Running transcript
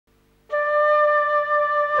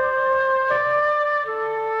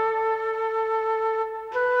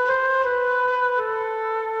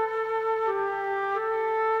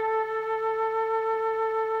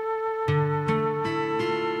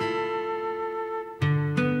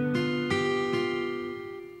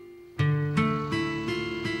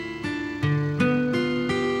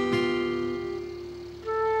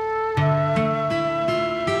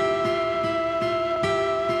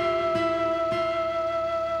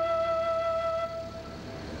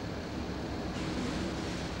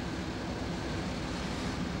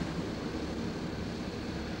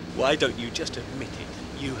Why don't you just admit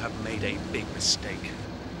it? You have made a big mistake.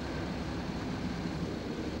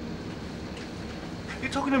 You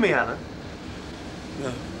talking to me, Alan?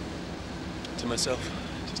 No. To myself.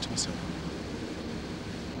 Just to myself.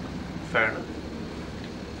 Fair enough.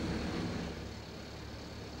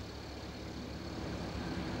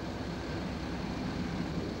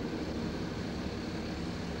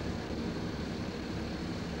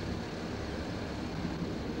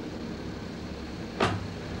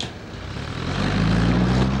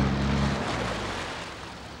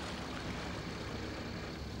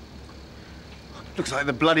 Looks like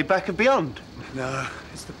the bloody back of Beyond. No,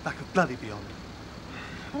 it's the back of bloody Beyond.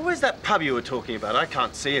 Well, where's that pub you were talking about? I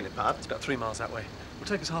can't see any pub. It's about 3 miles that way. It'll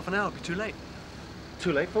take us half an hour. It'll be too late.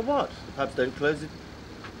 Too late for what? The pubs don't close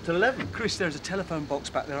till 11. Chris, there's a telephone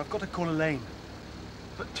box back there. I've got to call Elaine.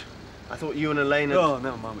 But I thought you and Elaine had... Oh,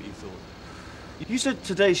 never mind what you thought. You said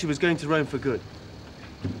today she was going to Rome for good.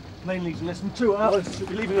 Plane leaves in less than 2 hours. She'll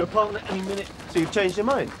be leaving her apartment any minute. So you've changed your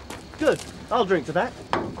mind? Good. I'll drink to that.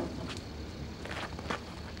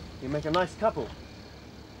 You make a nice couple.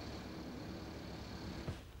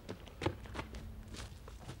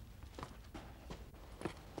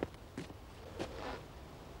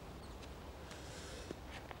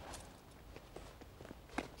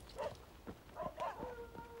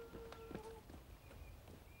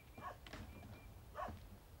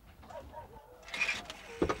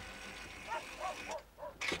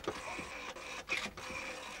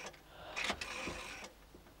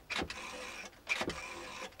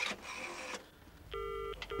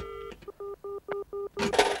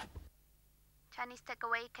 Chinese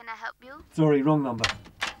takeaway, can I help you? Sorry, wrong number.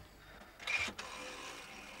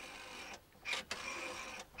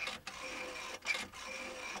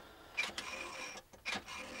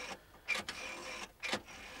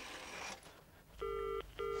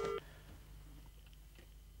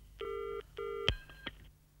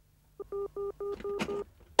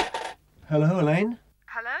 Hello, Elaine?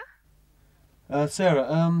 Hello?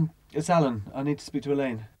 Sarah, it's Alan. I need to speak to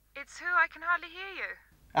Elaine. It's who? I can hardly hear you.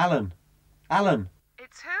 Alan. Alan.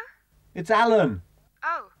 It's who? It's Alan.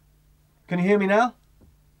 Oh, Can you hear me now?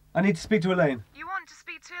 I need to speak to Elaine. you want to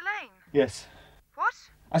speak to Elaine? Yes. What?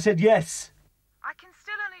 I said yes. I can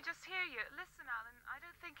still only just hear you. Listen, Alan, I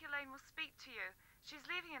don't think Elaine will speak to you. She's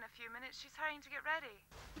leaving in a few minutes. She's hurrying to get ready.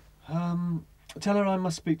 Tell her I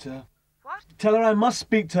must speak to her. What? Tell her I must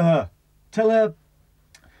speak to her. Tell her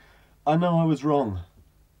I know I was wrong.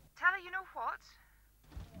 Tell her you know what?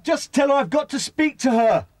 Just tell her I've got to speak to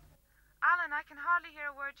her. Alan, I can hardly hear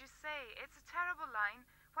a word you say. It's a terrible line.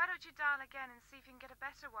 Why don't you dial again and see if you can get a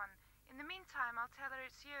better one? In the meantime, I'll tell her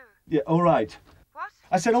it's you. Yeah, all right. What?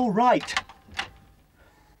 I said all right.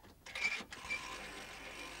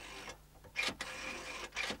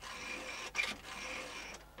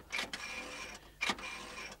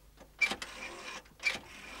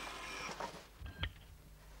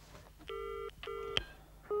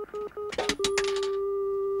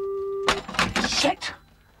 Shit!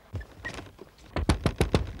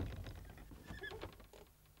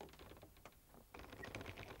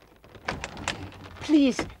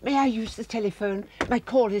 Please, may I use the telephone? My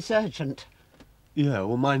call is urgent. Yeah,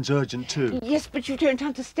 well, mine's urgent too. Yes, but you don't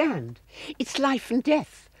understand. It's life and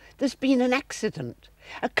death. There's been an accident.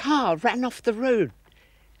 A car ran off the road.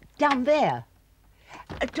 Down there.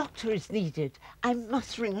 A doctor is needed. I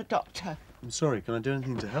must ring a doctor. I'm sorry, can I do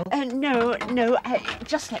anything to help? No,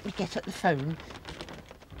 just let me get at the phone.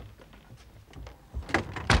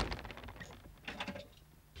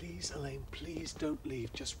 Please, Elaine, please don't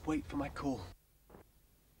leave. Just wait for my call.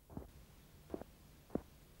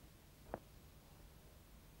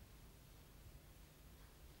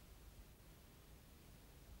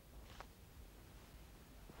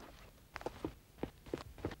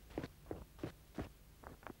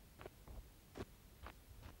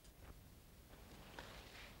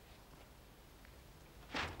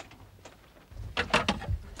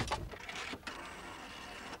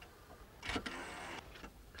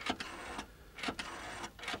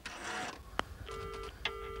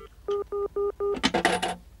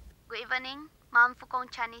 Good evening. Ma'am Fukong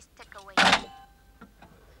Chinese takeaway.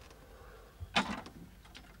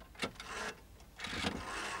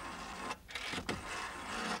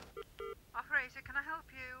 Operator, can I help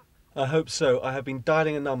you? I hope so. I have been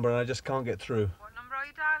dialing a number and I just can't get through. What number are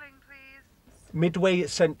you dialing, please? Midway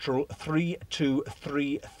Central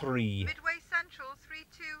 3233. Midway Central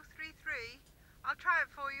 3233. I'll try it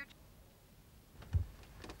for you.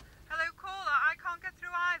 Hello, caller. I can't get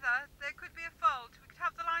through either. There could be a fault. We could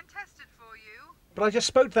have the line tested for you. But I just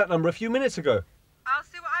spoke to that number a few minutes ago.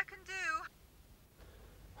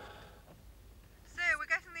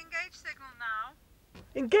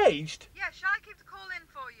 engaged? Yeah, shall I keep the call in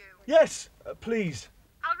for you? Yes, please.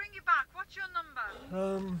 I'll ring you back. What's your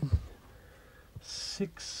number?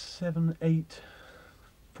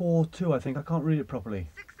 67842, I think. I can't read it properly.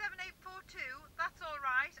 67842. That's all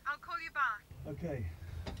right. I'll call you back. Okay.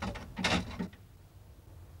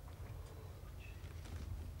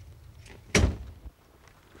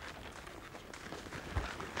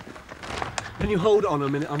 Can you hold on a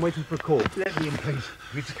minute? I'm waiting for a call. Let me in, please.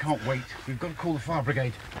 We just can't wait. We've got to call the fire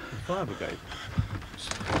brigade. The fire brigade?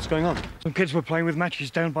 What's going on? Some kids were playing with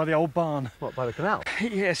matches down by the old barn. What, by the canal?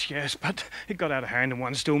 Yes, but it got out of hand and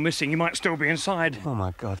one's still missing. He might still be inside. Oh,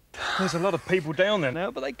 my God. There's a lot of people down there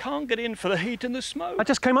now, but they can't get in for the heat and the smoke. I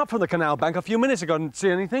just came up from the canal bank a few minutes ago and didn't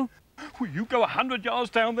see anything. Well, you go 100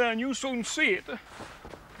 yards down there and you'll soon see it.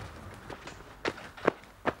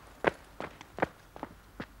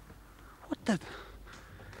 What the...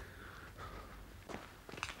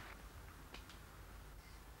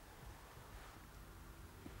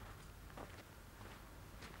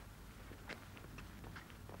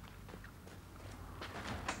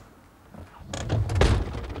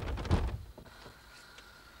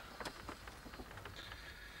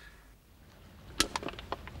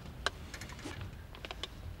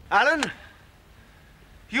 Alan?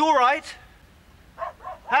 You all right?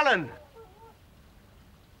 Alan?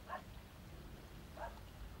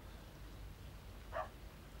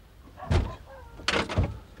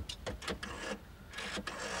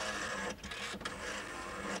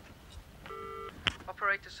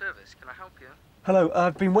 Operator service, can I help you? Hello,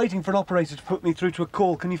 I've been waiting for an operator to put me through to a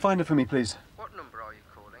call. Can you find her for me, please? What number are you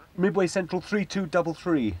calling? Midway Central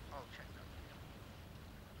 3233. I'll check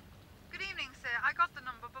that. Good evening, sir. I got the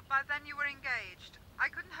number, but by then you were engaged. I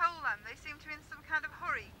couldn't hold them. They seemed to be in some kind of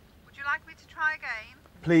hurry. Would you like me to try again?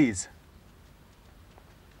 Please.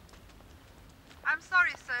 I'm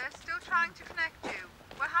sorry, sir. Still trying to connect you.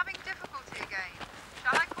 We're having difficulty again.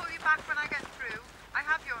 Shall I call you back when I get through? I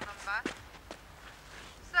have your number.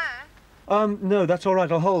 Sir? No, that's all right.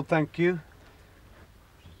 I'll hold, thank you.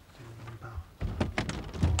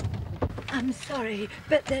 I'm sorry,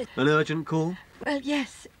 but the... An urgent call? Well,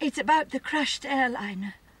 yes, it's about the crashed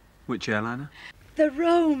airliner. Which airliner? The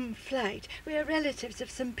Rome flight. We are relatives of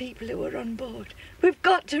some people who were on board. We've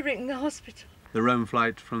got to ring the hospital. The Rome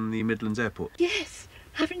flight from the Midlands Airport? Yes,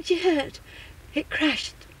 haven't you heard? It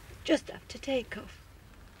crashed just after takeoff.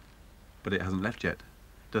 But it hasn't left yet.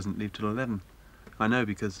 It doesn't leave till 11. I know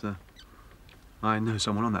because I know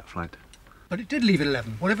someone on that flight. But it did leave at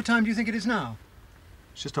 11. Whatever time do you think it is now?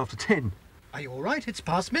 It's just after 10. Are you all right? It's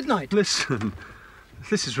past midnight. Listen,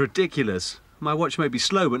 this is ridiculous. My watch may be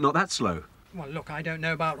slow, but not that slow. Well, look, I don't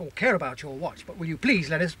know about or care about your watch, but will you please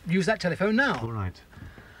let us use that telephone now? All right.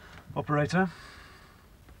 Operator?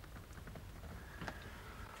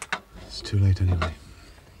 It's too late anyway.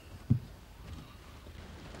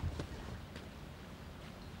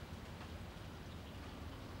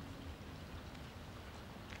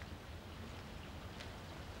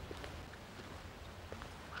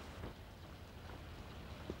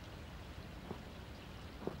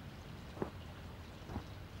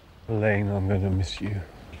 Elaine, I'm going to miss you.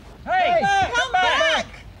 Hey, come back!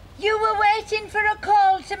 You were waiting for a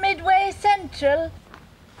call to Midway Central?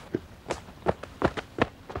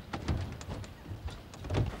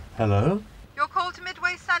 Hello? Your call to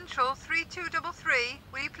Midway Central, 3233.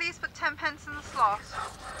 Will you please put 10 pence in the slot?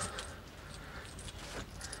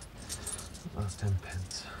 Last 10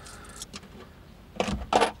 pence.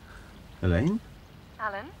 Elaine?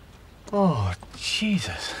 Alan? Oh,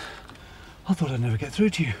 Jesus. I thought I'd never get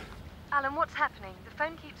through to you. Alan, what's happening? The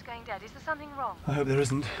phone keeps going dead. Is there something wrong? I hope there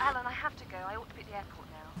isn't. Alan, I have to go. I ought to be at the airport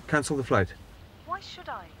now. Cancel the flight. Why should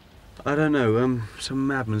I? I don't know. Some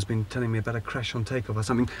madman's been telling me about a crash on takeoff or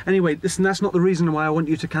something. Anyway, listen, that's not the reason why I want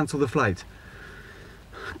you to cancel the flight.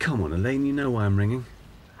 Come on, Elaine, you know why I'm ringing.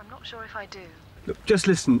 I'm not sure if I do. Look, just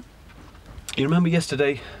listen. You remember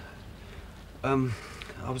yesterday, I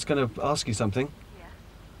was going to ask you something? Yes.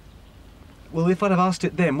 Well, if I'd have asked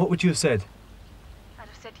it then, what would you have said? I'd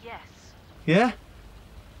have said yes. Yeah?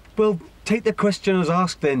 Well, take the question as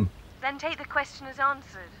asked then. Then take the question as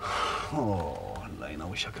answered. Oh, Elaine, I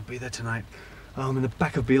wish I could be there tonight. Oh, I'm in the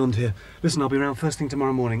back of beyond here. Listen, I'll be around first thing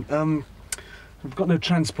tomorrow morning. I've got no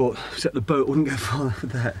transport, except the boat wouldn't go far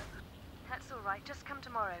with that. That's all right. Just come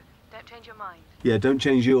tomorrow. Don't change your mind. Yeah, don't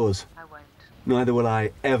change yours. I won't. Neither will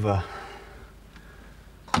I, ever.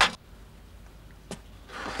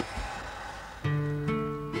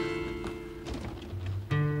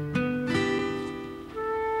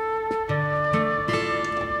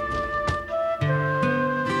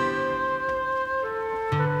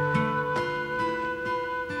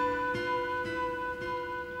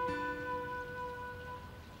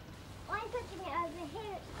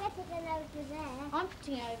 I'm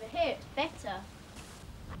putting it over here. It's better.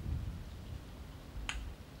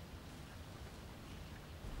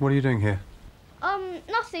 What are you doing here?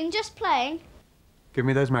 Nothing. Just playing. Give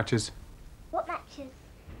me those matches. What matches?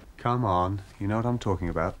 Come on, you know what I'm talking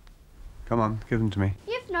about. Come on, give them to me.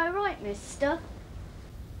 You've no right, mister.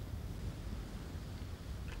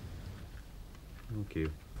 Thank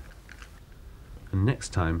you. And next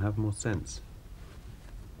time, have more sense.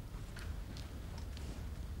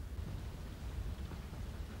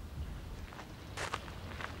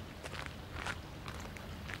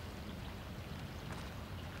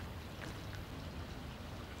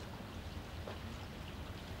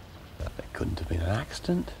 There couldn't have been an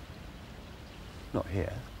accident. Not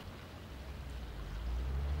here.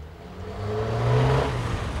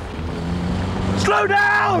 Slow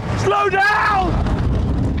down! Slow down!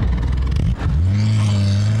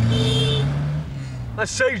 I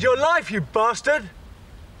saved your life, you bastard!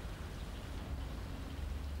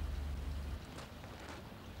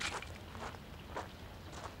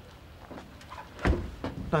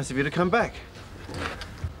 Nice of you to come back.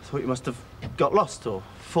 Thought you must have got lost or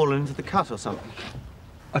fallen into the cut or something.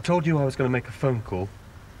 I told you I was going to make a phone call,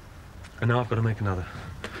 and now I've got to make another.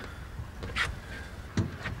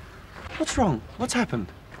 What's wrong? What's happened?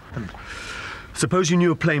 Suppose you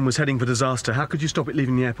knew a plane was heading for disaster. How could you stop it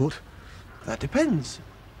leaving the airport? That depends.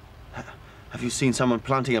 Have you seen someone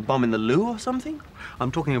planting a bomb in the loo or something?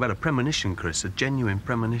 I'm talking about a premonition, Chris. A genuine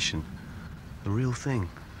premonition. The real thing.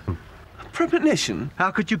 A premonition?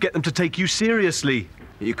 How could you get them to take you seriously?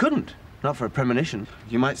 You couldn't. Not for a premonition.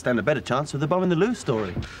 You might stand a better chance with the bomb in the loo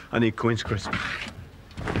story. I need coins, Chris.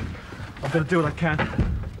 I've got to do what I can.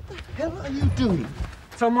 What the hell are you doing?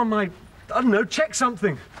 Someone might, I don't know, check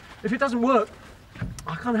something. If it doesn't work,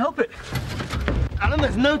 I can't help it. Alan,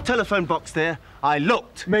 there's no telephone box there. I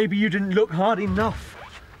looked. Maybe you didn't look hard enough.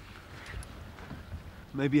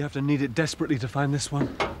 Maybe you have to need it desperately to find this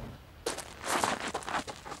one.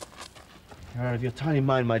 You're out of your tiny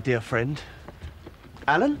mind, my dear friend.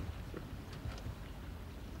 Alan?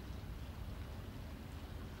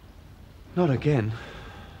 Not again.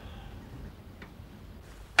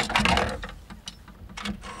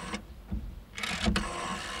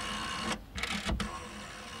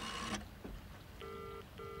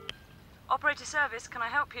 Operator service, can I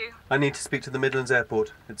help you? I need to speak to the Midlands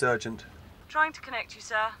Airport. It's urgent. Trying to connect you,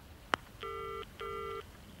 sir.